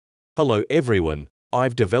Hello everyone,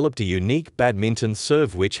 I've developed a unique badminton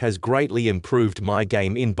serve which has greatly improved my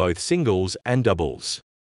game in both singles and doubles.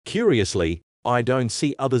 Curiously, I don't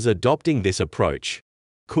see others adopting this approach.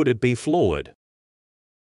 Could it be flawed?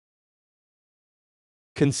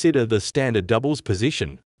 Consider the standard doubles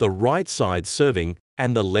position, the right side serving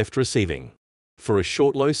and the left receiving. For a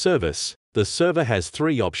short low service, the server has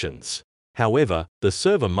three options. However, the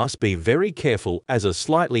server must be very careful as a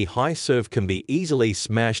slightly high serve can be easily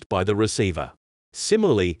smashed by the receiver.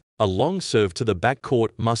 Similarly, a long serve to the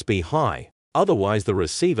backcourt must be high, otherwise the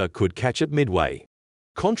receiver could catch it midway.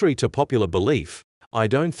 Contrary to popular belief, I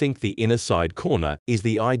don't think the inner side corner is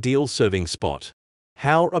the ideal serving spot.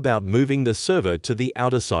 How about moving the server to the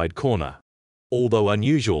outer side corner? Although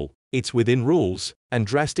unusual, it's within rules and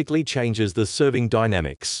drastically changes the serving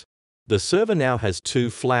dynamics. The server now has two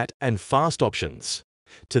flat and fast options: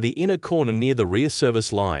 to the inner corner near the rear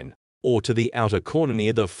service line, or to the outer corner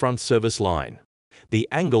near the front service line. The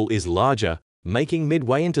angle is larger, making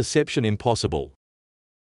midway interception impossible.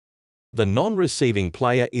 The non-receiving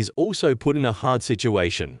player is also put in a hard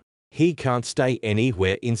situation. He can't stay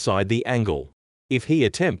anywhere inside the angle. If he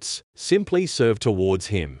attempts, simply serve towards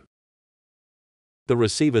him. The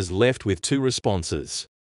receiver's left with two responses: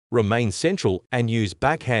 remain central and use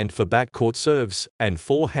backhand for backcourt serves and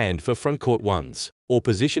forehand for frontcourt ones, or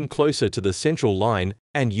position closer to the central line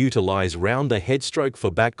and utilize round the head stroke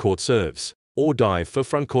for backcourt serves, or dive for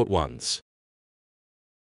frontcourt ones.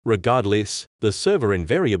 Regardless, the server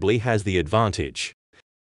invariably has the advantage.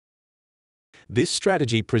 This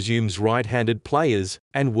strategy presumes right-handed players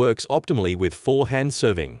and works optimally with forehand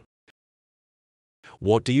serving.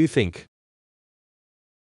 What do you think?